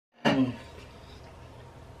Mm.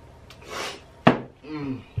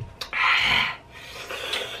 Mm.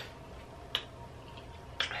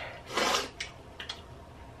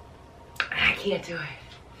 I can't do it.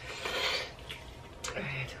 I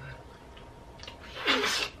can't do it.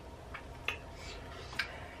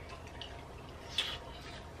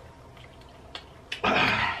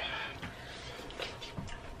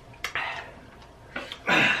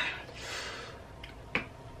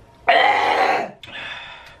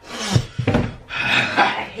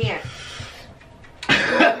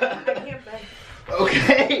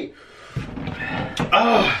 Okay.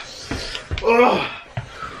 Oh. Oh.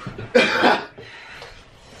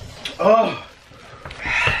 Oh.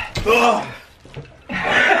 Oh.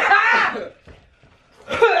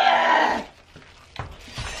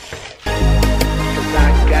 I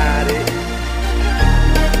got it.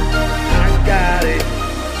 I got it.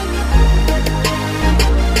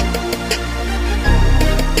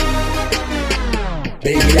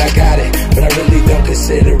 Baby, I got it, but I really don't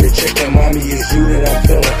consider it. Chicken mommy is you that I'm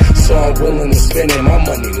feeling, so I'm willing to spend it, my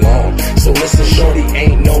money long. So listen, shorty,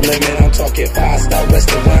 ain't no limit. I'm talking 5-star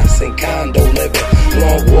restaurants and condo living,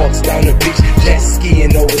 long walks down the beach, jet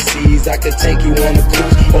skiing overseas. I could take you on a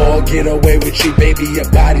cruise or get away with you, baby. Your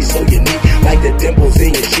body so unique, like the dimples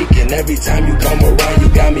in your cheek, and every time you come around, you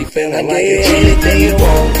got me feeling like a G. Anything you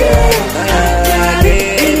want, girl, I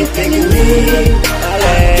get anything you need.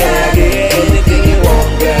 I get anything you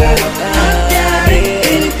want, girl. I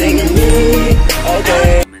get anything you need.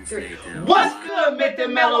 Okay. What's good, Mitha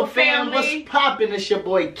Melo fam? What's poppin'? It's your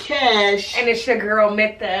boy Cash. And it's your girl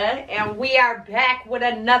Mitha. And we are back with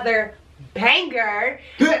another banger.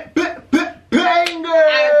 Banger!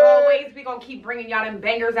 As always, we gonna keep bringing y'all them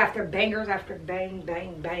bangers after bangers after bang,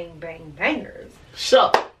 bang, bang, bang, bangers.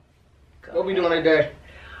 So, what we doing today?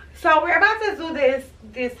 So we're about to do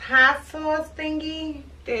this hot sauce thingy.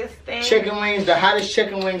 This thing. Chicken wings, the hottest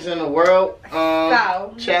chicken wings in the world.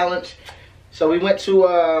 Challenge. So we went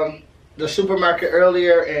to the supermarket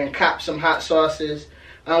earlier and copped some hot sauces.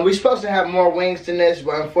 We're supposed to have more wings than this,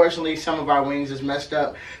 but unfortunately some of our wings is messed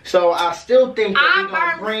up. So I still think that we're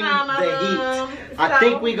going to bring the heat. I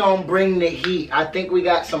think we're going to bring the heat. I think we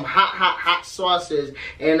got some hot sauces.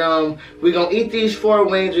 And we're going to eat these 4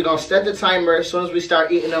 wings. We're going to set the timer. As soon as we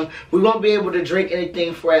start eating them, we won't be able to drink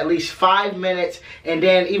anything for at least 5 minutes. And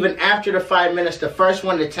then even after the 5 minutes, the first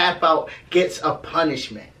one to tap out gets a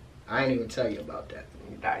punishment. I ain't even tell you about that.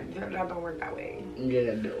 That don't work that way. Yeah,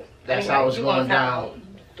 it do. That's how it's going down.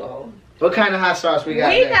 So. What kind of hot sauce we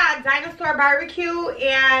got? We got Dinosaur Barbecue,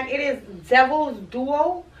 and it is Devil's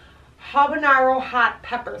Duo Habanero Hot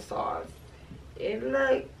Pepper Sauce. It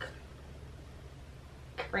look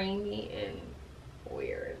creamy and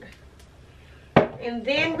weird. And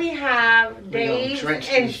then we have Dave's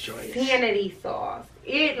Insanity Sauce.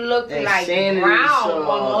 It looked like brown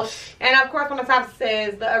almost. And of course on the top it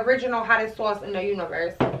says the original hottest sauce in the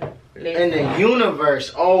universe. In the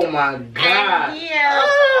universe. Oh my god. And here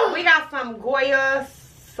we got some Goya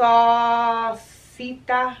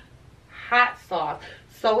Salsita hot sauce.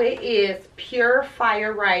 So it is pure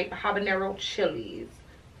fire ripe habanero chilies.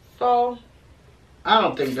 So I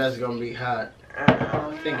don't think that's gonna be hot.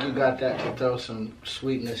 I think you got that to throw some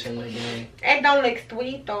sweetness in the game. It don't look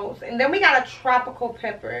sweet though. And then we got a tropical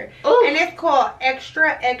pepper. Ooh. And it's called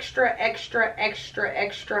extra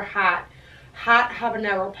hot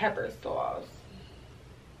habanero pepper sauce.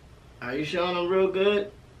 Are you showing them real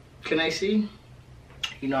good? Can I see?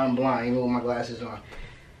 You know I'm blind even with my glasses on.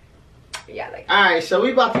 Yeah, like alright, so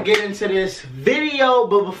we about to get into this video,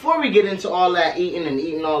 but before we get into all that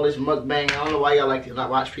eating all this mukbang, I don't know why y'all like to not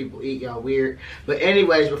watch people eat, y'all weird. But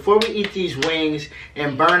anyways, before we eat these wings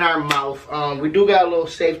and burn our mouth, we do got a little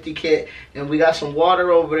safety kit, and we got some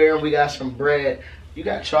water over there, and we got some bread. You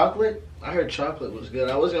got chocolate? I heard chocolate was good.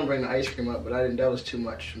 I was gonna bring the ice cream up, but I didn't. That was too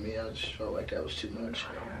much for me. I just felt like that was too much.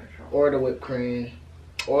 Or the whipped cream,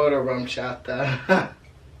 or the rum chata.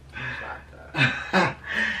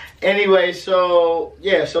 Anyway, so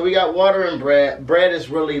yeah, so we got water and bread. Bread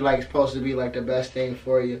is really like supposed to be like the best thing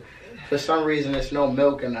for you. For some reason, there's no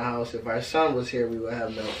milk in the house. If our son was here, we would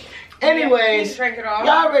have milk. Anyways, y'all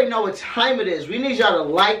already know what time it is. We need y'all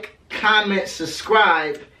to like, comment,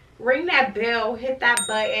 subscribe. Ring that bell, hit that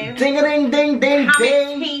button. Ding a ding ding ding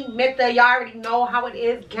ding. Team Mitha, y'all already know how it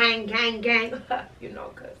is. Gang, gang, gang. You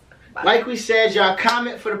know, cause. Bye. Like we said, y'all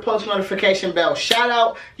comment for the post notification bell shout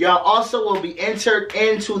out. Y'all also will be entered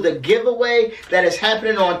into the giveaway that is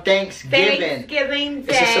happening on Thanksgiving. Day.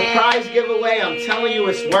 It's a surprise giveaway. I'm telling you,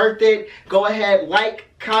 it's worth it. Go ahead, like,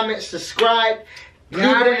 comment, subscribe.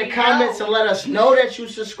 Leave it in the comments and let us know that you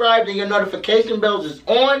subscribed and your notification bells is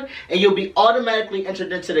on, and you'll be automatically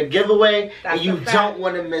entered into the giveaway. And you don't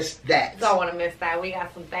want to miss that. Don't want to miss that. We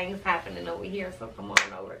got some things happening over here, so come on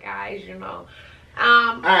over, guys. You know.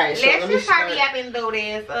 All right, so let's just hurry up and do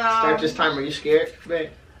this. Start this timer. Are you scared,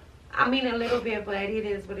 babe? I mean, a little bit, but it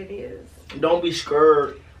is what it is. Don't be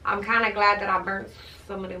scared. I'm kind of glad that I burnt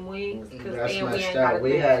some of them wings, because then we ain't got to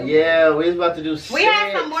we was about to do 6. We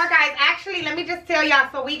had some more, guys. Actually, let me just tell y'all.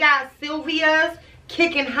 So we got Sylvia's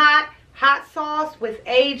Kicking Hot sauce with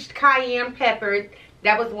aged cayenne pepper.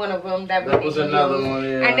 That was one of them. That was another one,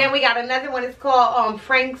 yeah. And then we got another one. It's called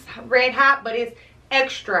Frank's Red Hot, but it's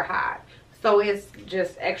extra hot. So it's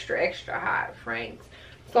just extra hot, Frank's.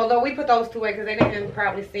 So though we put those two away because they didn't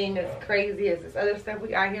probably seem as crazy as this other stuff we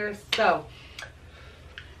got here. So.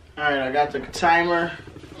 Alright, I got the timer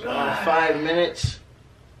on 5 minutes.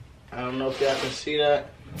 I don't know if y'all can see that.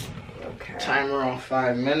 Okay. Timer on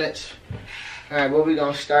 5 minutes. Alright, what we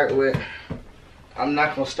gonna start with? I'm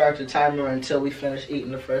not gonna start the timer until we finish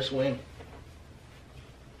eating the first wing.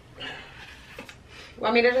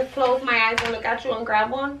 Want me to just close my eyes and look at you and grab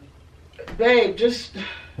one? Babe, just...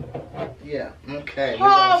 Yeah, okay. We're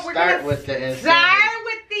gonna start with the insanity. Start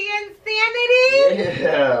with the insanity?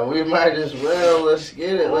 Yeah, we might as well. Let's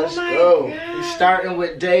get it. Let's go. God. We're starting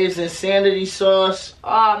with Dave's insanity sauce.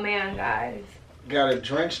 Oh, man, guys. Gotta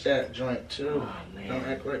drench that joint, too. Oh, man. Don't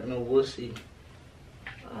act like no wussy.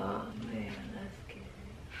 Oh, man. Let's get it.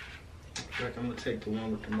 I feel like I'm gonna take the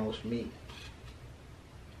one with the most meat.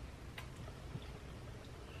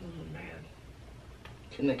 Oh, man.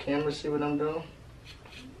 Can the camera see what I'm doing?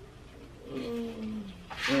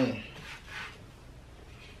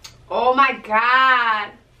 Oh my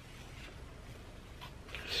God.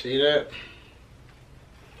 See that?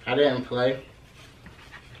 I didn't play.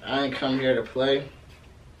 I ain't come here to play.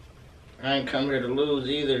 I ain't come here to lose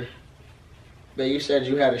either. But you said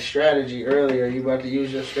you had a strategy earlier. You about to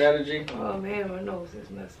use your strategy? Oh man, my nose is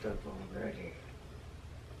messed up already.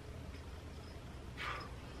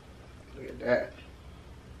 Look at that.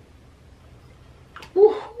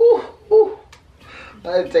 Woo, woo, woo. I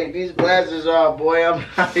had to take these glasses off, boy. I'm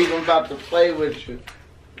not even about to play with you.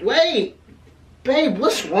 Wait, babe,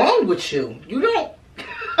 what's wrong with you? You don't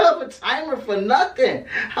have a timer for nothing.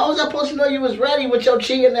 How was I supposed to know you was ready with your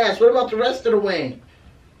cheating ass? What about the rest of the wing?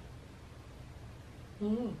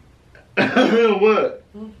 What?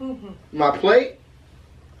 My plate?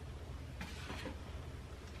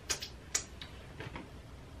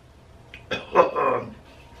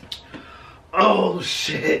 Oh,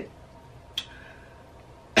 shit.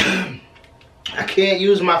 I can't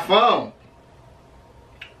use my phone.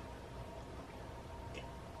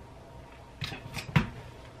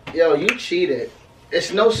 Yo, you cheated.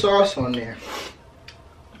 It's no sauce on there.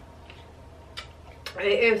 It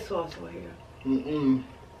is sauce on here. Mm-mm.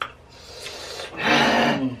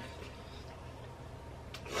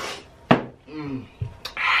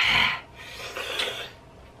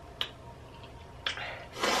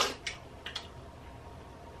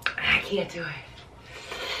 I can't do it.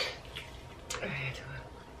 I can't do it.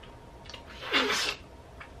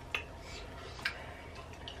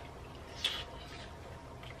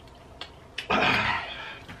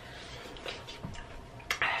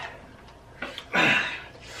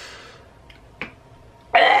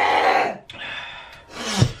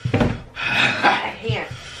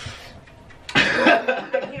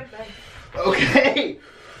 Okay.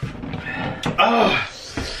 Oh.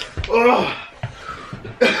 Oh.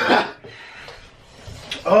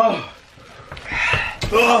 Oh.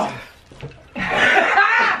 Oh.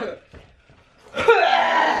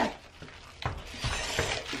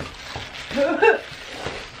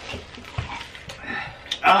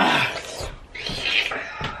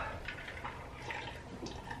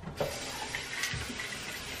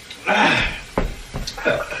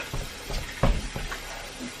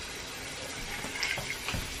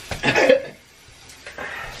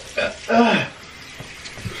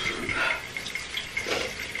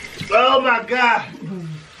 Oh my God.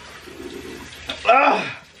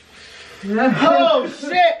 Oh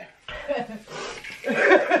shit.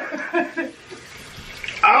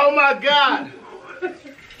 Oh my God.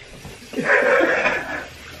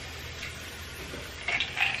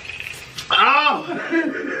 Oh.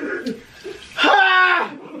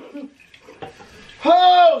 Ah.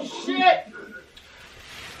 Oh shit.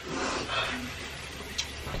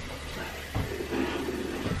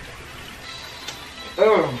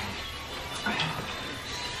 Oh.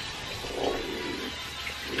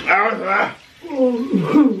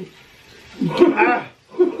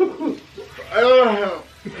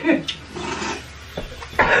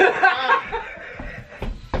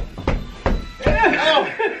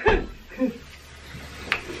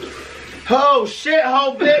 Oh shit,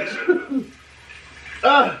 hoe bitch.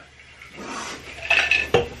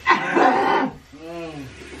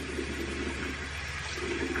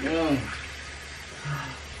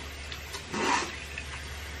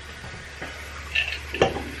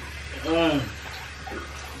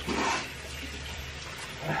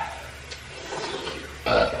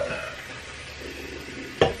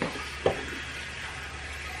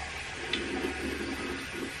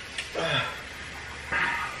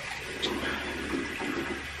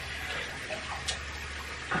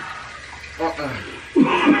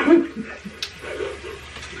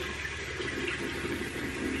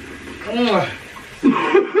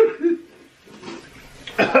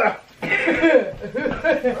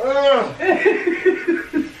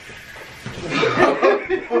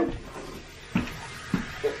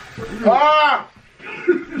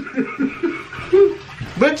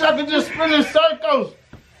 Bitch, I can just spin in circles.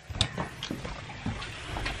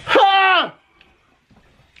 Ha!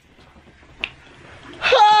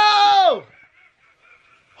 Oh!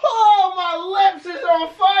 Oh, my lips is on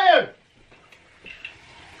fire.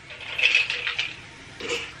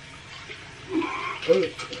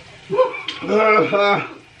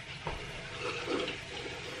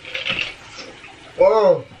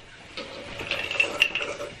 Oh.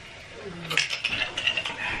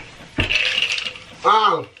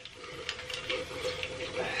 Wow.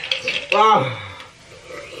 Wow.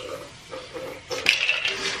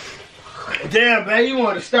 Damn, man, you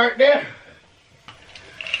want to start there?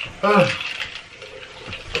 Oh.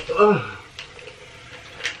 Oh.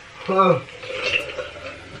 Oh.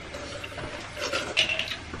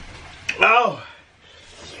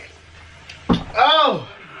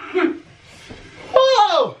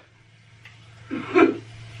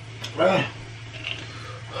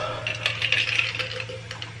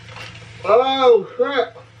 Oh,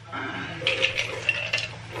 crap.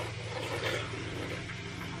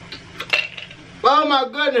 Oh, my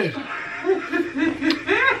goodness.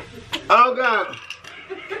 Oh, God.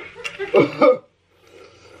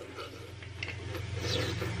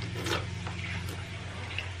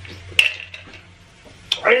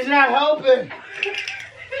 It's not helping.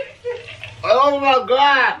 Oh, my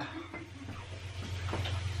God.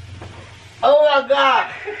 Oh, my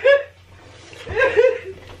God.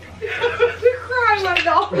 You're crying like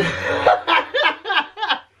dog.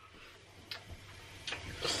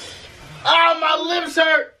 Oh, my lips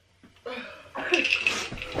hurt.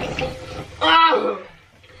 Oh.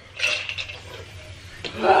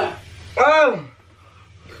 Oh.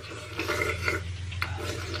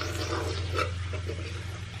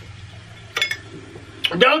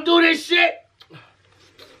 Don't do this shit.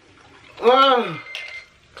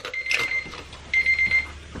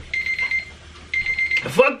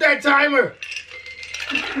 Fuck that timer.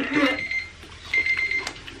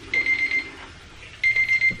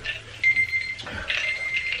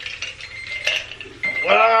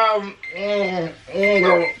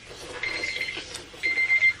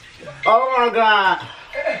 Oh my God.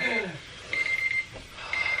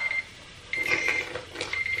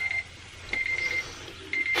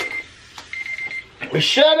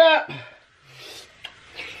 Shut up.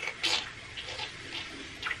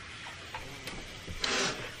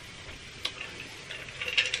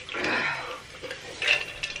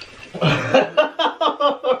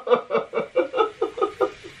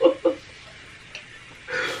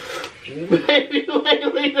 Baby,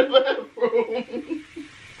 leave the bathroom.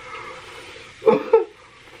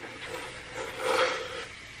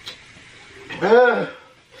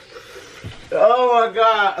 Oh my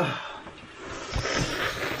God.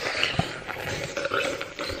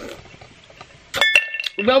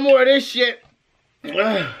 No more of this shit.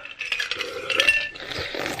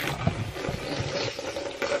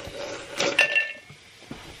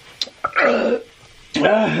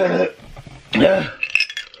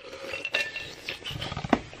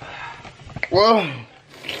 Whoa.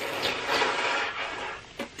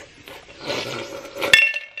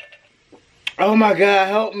 Oh my God,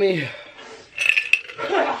 help me.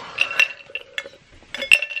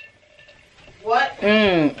 What?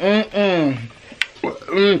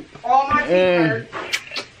 All my teeth hurt.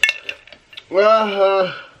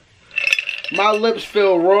 Well, my lips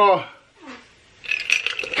feel raw.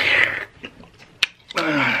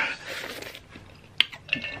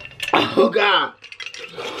 Oh God.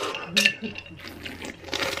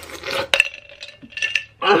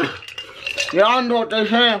 Y'all know what they're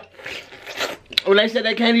saying when they said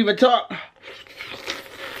they can't even talk.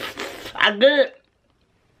 I did it.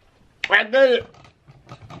 I did it.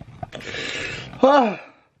 Oh.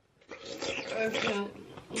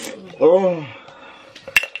 Oh.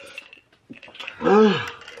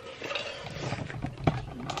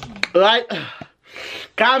 like,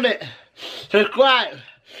 comment, subscribe,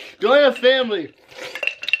 join the family.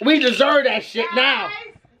 We deserve that shit now.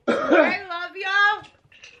 I love y'all.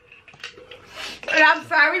 And I'm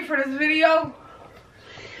sorry for this video,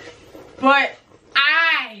 but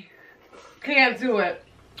I can't do it.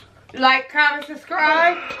 Like, comment,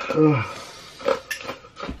 subscribe.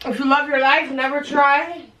 If you love your life, never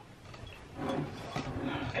try.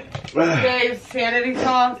 Dave's sanity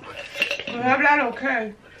sauce. I'm not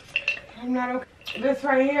okay. I'm not okay. This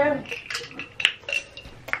right here.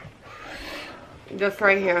 This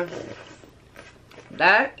right here.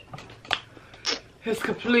 That is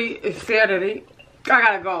complete insanity. I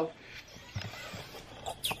gotta go.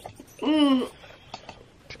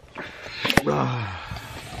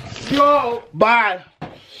 Yo. Bye.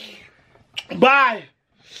 Bye.